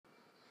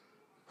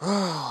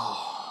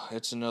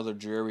It's another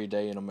dreary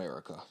day in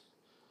America.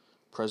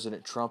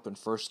 President Trump and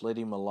First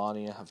Lady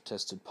Melania have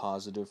tested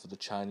positive for the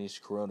Chinese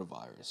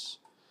coronavirus,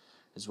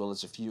 as well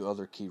as a few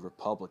other key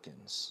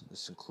Republicans.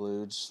 This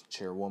includes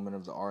Chairwoman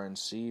of the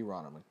RNC,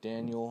 Ronna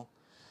McDaniel,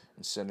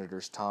 and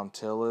Senators Tom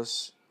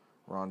Tillis,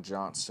 Ron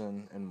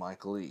Johnson, and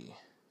Mike Lee.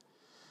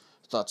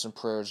 Thoughts and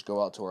prayers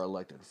go out to our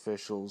elected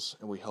officials,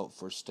 and we hope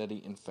for a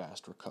steady and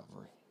fast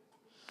recovery.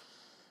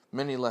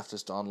 Many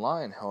leftists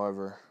online,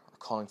 however, are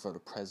calling for the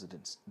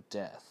president's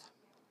death.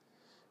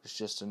 It's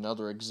just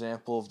another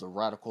example of the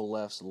radical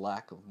left's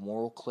lack of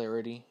moral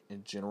clarity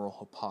and general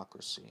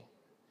hypocrisy.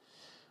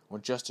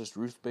 When Justice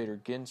Ruth Bader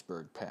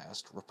Ginsburg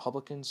passed,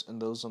 Republicans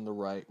and those on the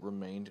right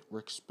remained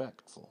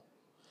respectful.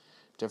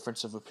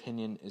 Difference of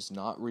opinion is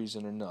not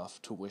reason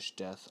enough to wish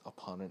death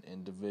upon an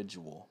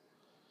individual.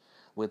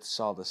 We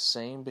saw the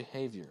same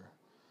behavior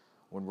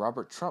when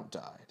Robert Trump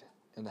died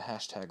and the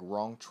hashtag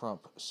 #WrongTrump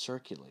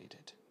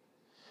circulated.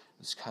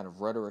 This kind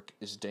of rhetoric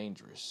is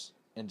dangerous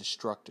and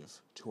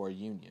destructive to our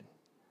union.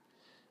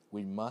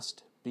 We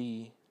must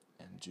be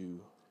and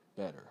do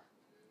better.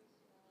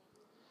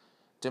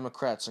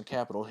 Democrats on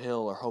Capitol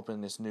Hill are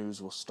hoping this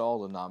news will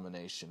stall the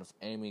nomination of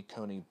Amy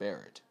Coney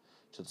Barrett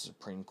to the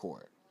Supreme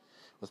Court,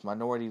 with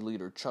Minority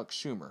Leader Chuck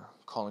Schumer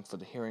calling for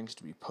the hearings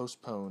to be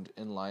postponed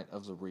in light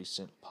of the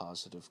recent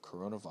positive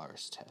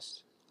coronavirus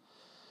test.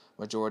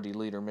 Majority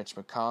Leader Mitch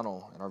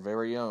McConnell and our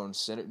very own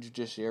Senate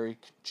Judiciary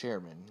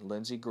Chairman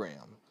Lindsey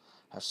Graham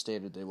have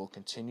stated they will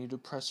continue to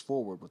press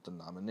forward with the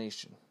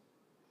nomination.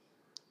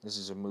 This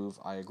is a move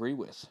I agree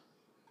with.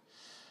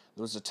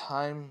 There was a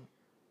time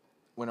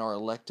when our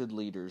elected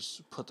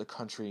leaders put the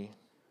country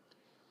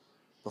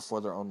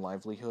before their own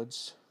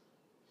livelihoods.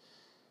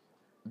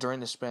 During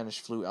the Spanish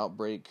flu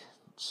outbreak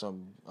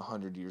some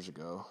 100 years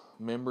ago,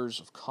 members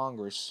of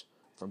Congress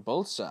from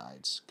both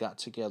sides got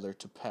together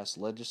to pass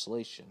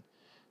legislation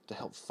to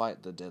help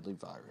fight the deadly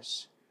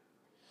virus.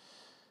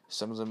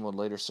 Some of them would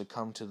later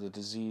succumb to the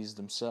disease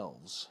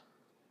themselves.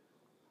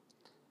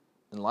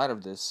 In light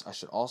of this, I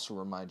should also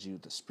remind you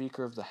that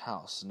Speaker of the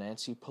House,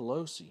 Nancy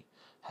Pelosi,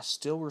 has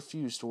still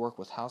refused to work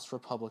with House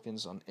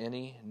Republicans on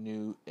any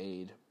new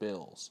aid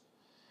bills.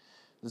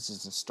 This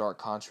is in stark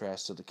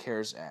contrast to the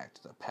CARES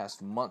Act that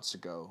passed months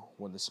ago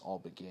when this all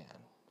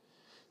began.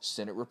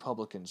 Senate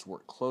Republicans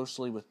worked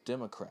closely with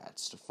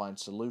Democrats to find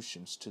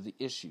solutions to the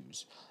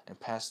issues and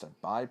passed a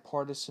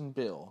bipartisan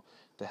bill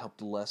that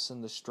helped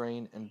lessen the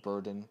strain and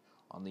burden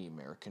on the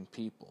American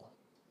people.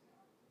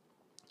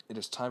 It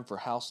is time for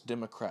House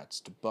Democrats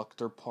to buck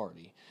their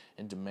party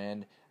and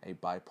demand a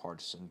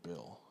bipartisan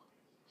bill.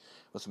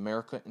 With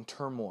America in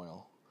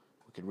turmoil,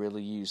 we could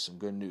really use some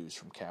good news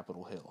from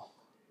Capitol Hill.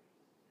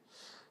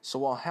 So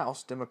while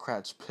House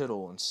Democrats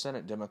piddle and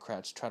Senate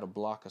Democrats try to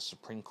block a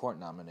Supreme Court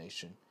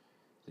nomination,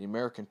 the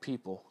American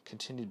people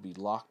continue to be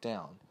locked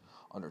down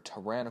under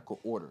tyrannical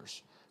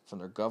orders from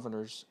their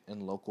governors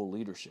and local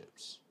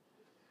leaderships.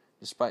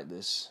 Despite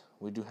this,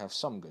 we do have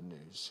some good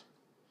news.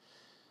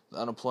 The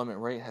unemployment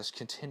rate has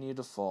continued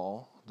to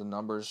fall. The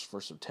numbers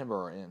for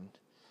September are in,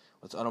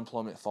 with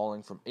unemployment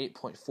falling from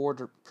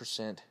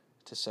 8.4%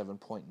 to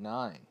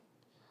 7.9%.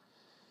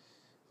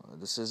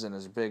 This isn't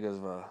as big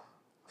of a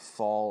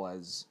fall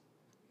as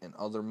in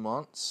other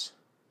months,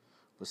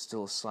 but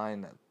still a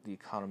sign that the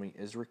economy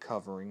is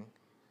recovering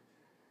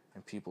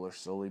and people are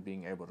slowly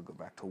being able to go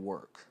back to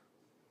work.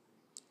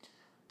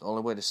 The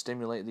only way to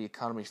stimulate the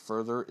economy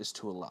further is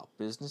to allow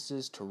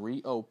businesses to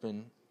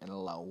reopen and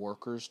allow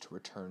workers to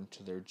return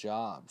to their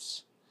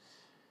jobs.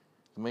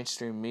 The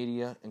mainstream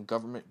media and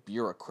government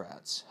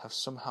bureaucrats have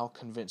somehow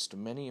convinced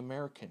many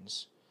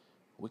Americans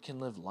we can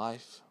live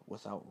life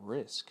without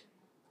risk,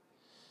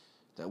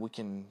 that we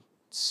can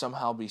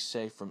somehow be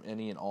safe from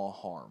any and all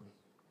harm,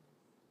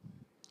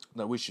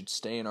 that we should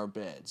stay in our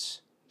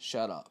beds,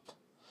 shut up,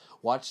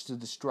 watch the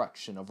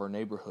destruction of our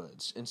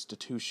neighborhoods,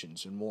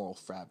 institutions, and moral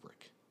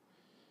fabric,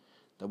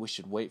 that we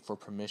should wait for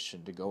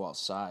permission to go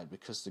outside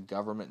because the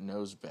government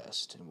knows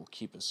best and will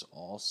keep us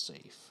all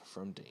safe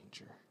from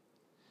danger.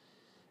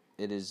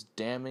 It is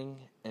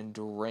damning and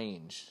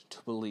deranged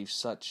to believe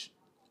such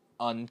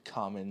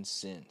uncommon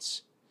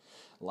sense.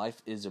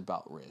 Life is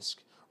about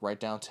risk, right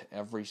down to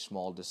every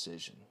small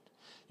decision.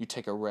 You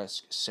take a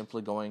risk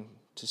simply going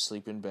to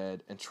sleep in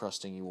bed and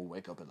trusting you will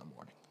wake up in the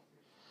morning.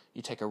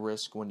 You take a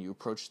risk when you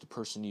approach the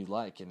person you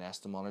like and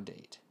ask them on a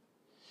date.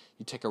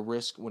 You take a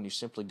risk when you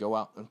simply go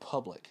out in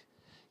public.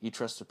 You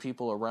trust the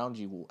people around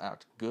you will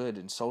act good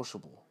and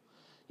sociable.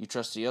 You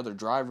trust the other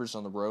drivers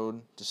on the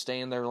road to stay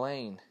in their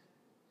lane.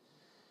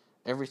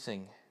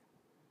 Everything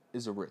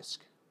is a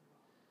risk.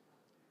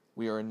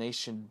 We are a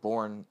nation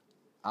born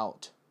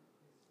out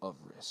of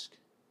risk.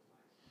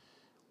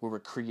 We were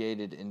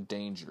created in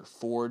danger,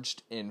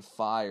 forged in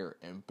fire,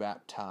 and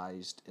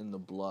baptized in the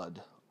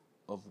blood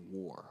of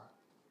war.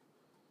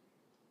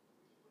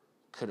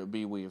 Could it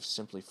be we have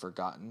simply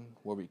forgotten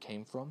where we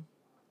came from?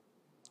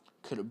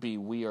 Could it be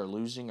we are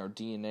losing our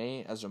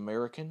DNA as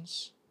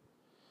Americans?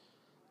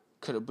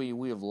 Could it be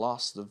we have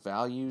lost the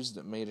values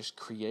that made us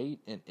create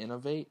and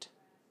innovate?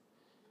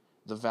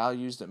 The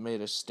values that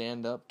made us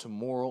stand up to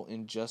moral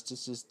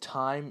injustices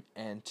time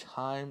and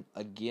time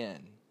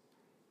again.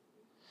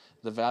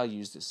 The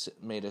values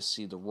that made us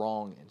see the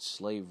wrong in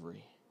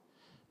slavery.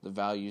 The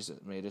values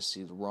that made us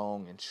see the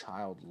wrong in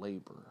child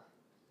labor.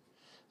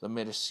 That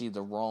made us see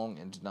the wrong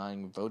in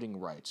denying voting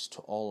rights to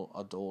all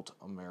adult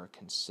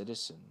American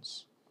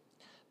citizens.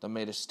 That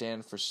made us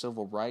stand for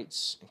civil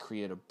rights and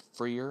create a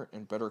freer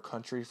and better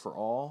country for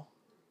all.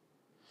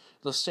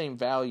 Those same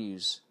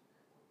values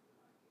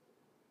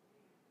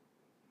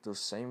that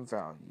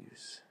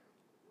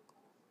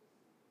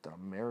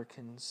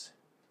Americans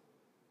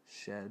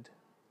shed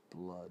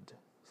blood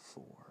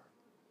for.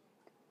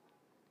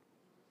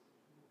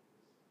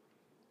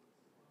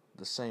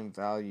 The same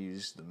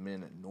values the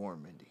men at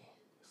Normandy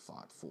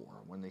fought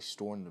for when they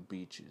stormed the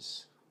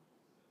beaches.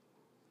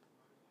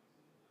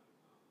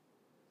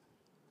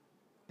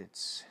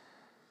 It's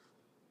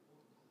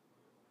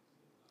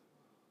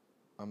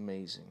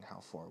amazing how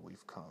far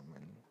we've come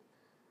and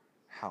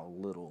how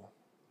little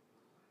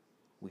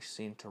we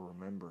seem to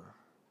remember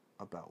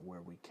about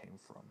where we came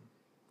from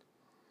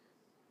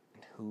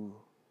and who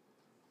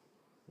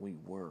we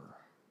were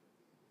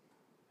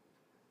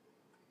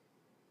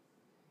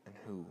and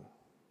who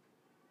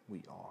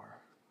we are.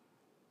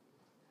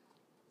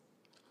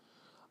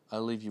 I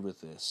leave you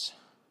with this.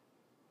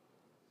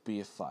 Be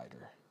a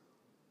fighter.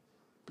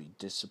 Be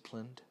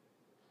disciplined.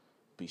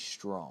 Be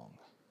strong.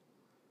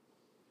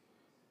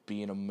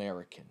 Be an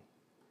American.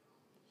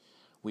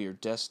 We are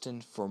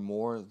destined for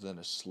more than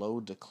a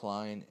slow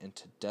decline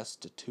into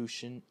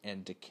destitution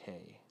and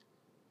decay.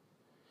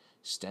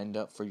 Stand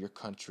up for your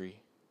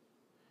country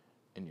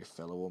and your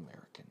fellow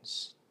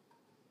Americans.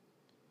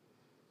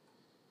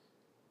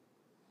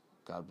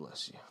 God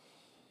bless you,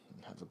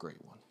 and have a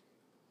great one.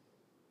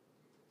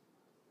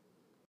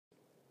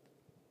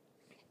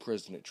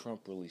 President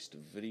Trump released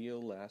a video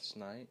last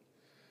night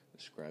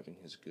describing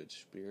his good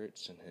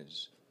spirits and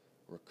his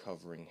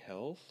recovering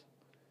health.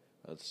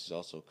 This is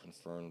also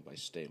confirmed by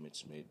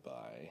statements made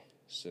by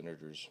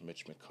Senators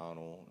Mitch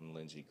McConnell and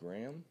Lindsey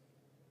Graham.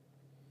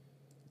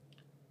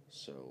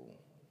 So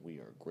we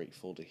are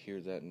grateful to hear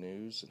that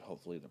news, and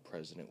hopefully the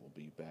president will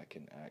be back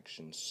in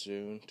action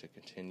soon to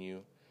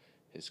continue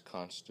his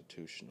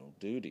constitutional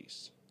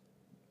duties.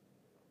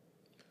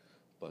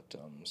 But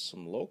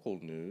some local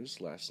news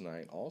last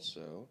night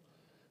also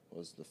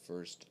was the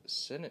first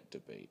Senate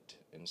debate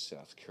in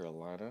South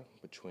Carolina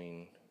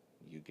between,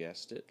 you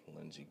guessed it,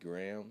 Lindsey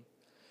Graham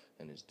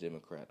and his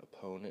Democrat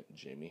opponent,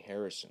 Jamie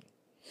Harrison.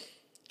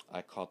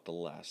 I caught the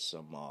last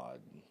some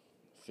odd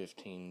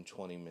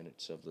 15-20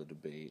 minutes of the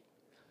debate.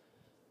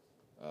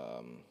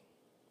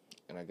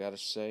 And I gotta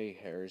say,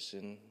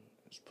 Harrison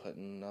is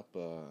putting up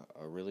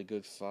a really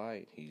good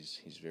fight.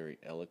 He's very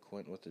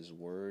eloquent with his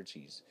words.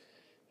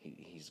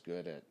 He's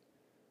good at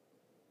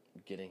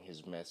getting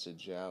his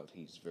message out.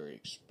 He's very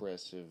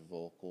expressive,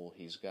 vocal.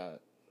 He's got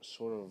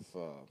sort of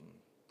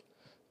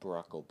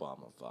Barack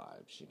Obama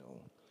vibes, you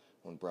know.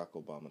 When Barack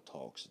Obama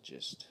talks,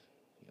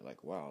 you're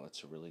like, wow,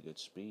 that's a really good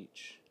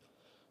speech.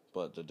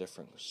 But the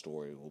different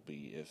story will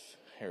be if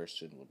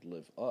Harrison would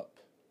live up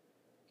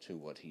to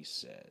what he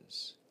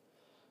says.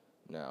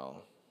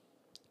 Now,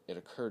 it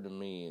occurred to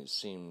me, it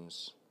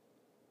seems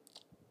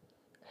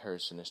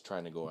Harrison is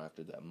trying to go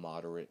after that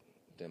moderate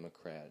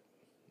Democrat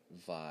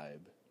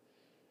vibe,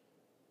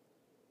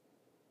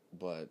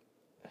 but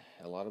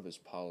a lot of his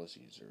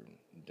policies are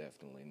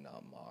definitely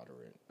not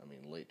moderate. I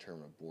mean,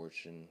 late-term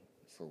abortion,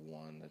 for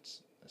one,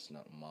 that's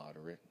not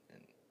moderate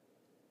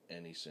in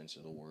any sense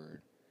of the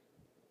word.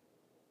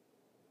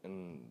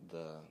 And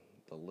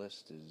the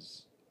list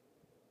is,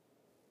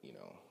 you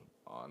know,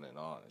 on and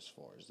on as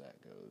far as that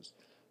goes.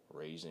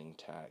 Raising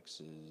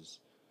taxes,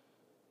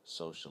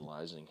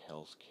 socializing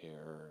health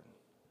care,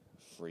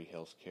 free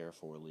health care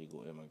for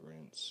illegal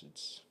immigrants.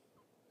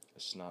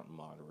 It's not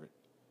moderate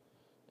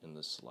in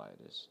the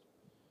slightest.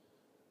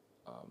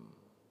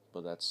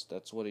 But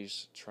that's what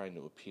he's trying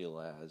to appeal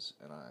as,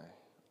 and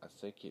I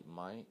think it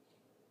might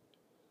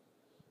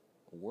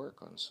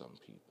work on some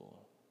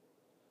people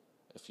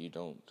if you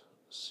don't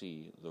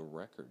see the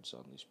records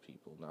on these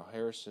people. Now,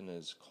 Harrison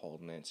has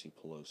called Nancy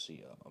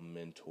Pelosi a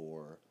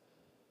mentor,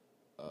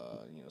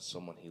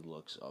 someone he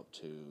looks up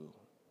to,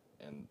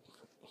 and,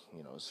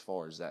 as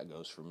far as that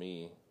goes for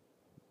me,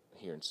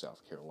 here in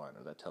South Carolina,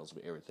 that tells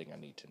me everything I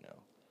need to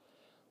know.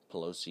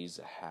 Pelosi's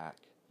a hack.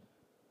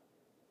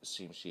 It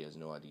seems she has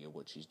no idea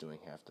what she's doing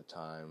half the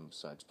time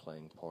besides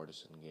playing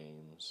partisan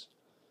games.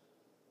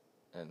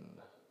 And,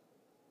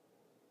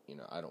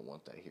 I don't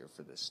want that here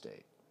for this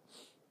state.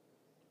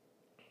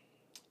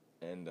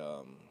 And,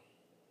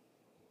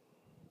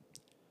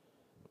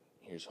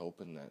 here's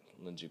hoping that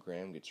Lindsey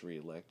Graham gets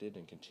reelected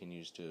and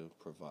continues to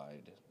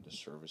provide the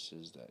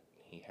services that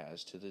he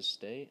has to this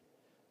state.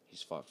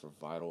 He's fought for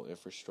vital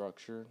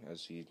infrastructure,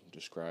 as he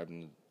described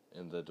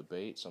in the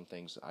debate, some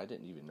things I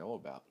didn't even know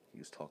about he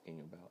was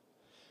talking about.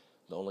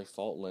 The only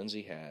fault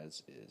Lindsey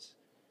has is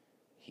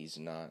he's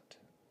not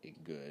a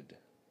good,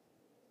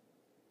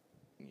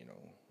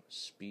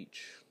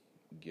 speech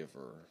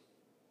giver,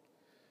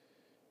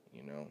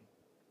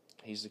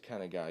 he's the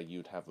kind of guy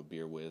you'd have a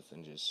beer with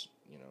and just,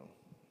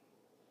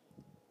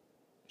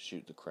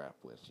 shoot the crap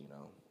with,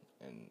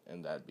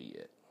 and that'd be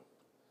it.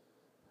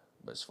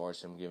 But as far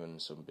as him giving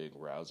some big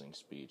rousing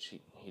speech,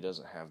 he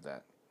doesn't have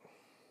that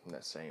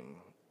same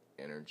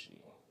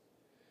energy.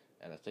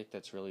 And I think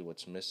that's really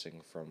what's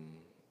missing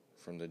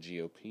from the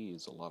GOP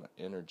is a lot of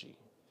energy.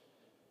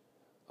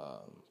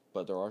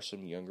 But there are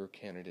some younger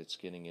candidates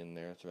getting in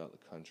there throughout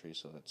the country,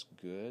 so that's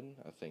good.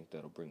 I think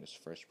that'll bring us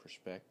fresh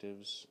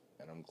perspectives,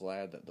 and I'm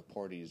glad that the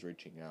party is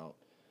reaching out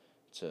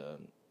to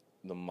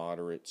the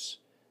moderates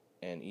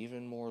and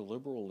even more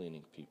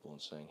liberal-leaning people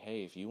and saying,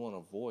 hey, if you want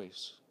a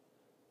voice,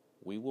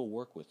 we will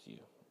work with you.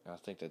 And I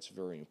think that's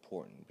very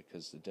important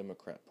because the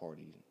Democrat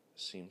Party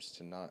seems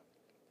to not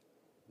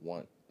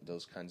want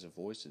those kinds of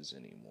voices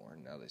anymore.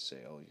 Now they say,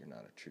 oh, you're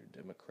not a true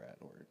Democrat,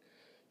 or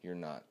you're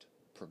not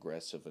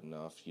progressive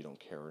enough, you don't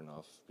care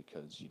enough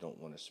because you don't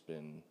want to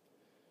spend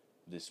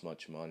this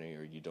much money,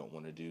 or you don't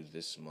want to do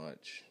this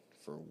much,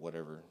 for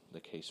whatever the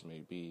case may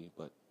be.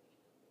 But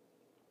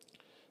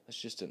that's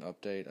just an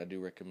update. I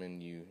do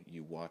recommend you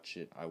watch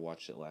it. I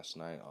watched it last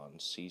night on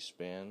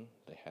C-SPAN.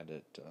 They had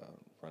it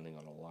running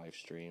on a live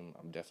stream.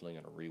 I'm definitely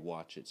going to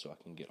rewatch it so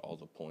I can get all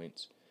the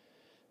points,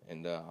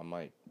 and I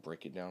might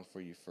break it down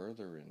for you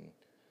further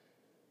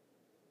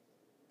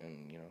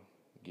and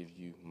give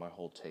you my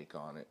whole take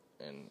on it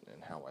and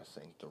how I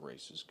think the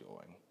race is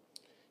going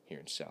here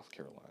in South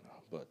Carolina.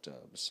 But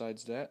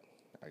besides that,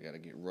 I got to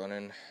get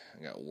running.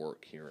 I got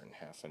work here in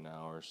half an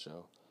hour,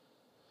 so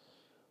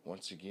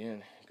once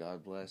again,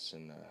 God bless,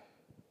 and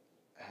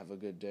have a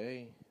good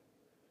day,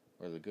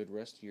 or the good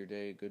rest of your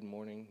day, good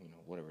morning,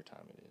 whatever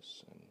time it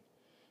is. And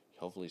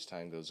hopefully as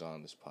time goes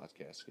on, this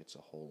podcast gets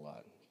a whole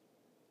lot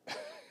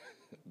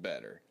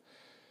better.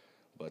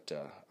 But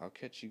I'll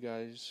catch you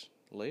guys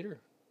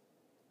later.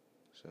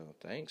 So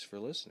thanks for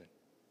listening.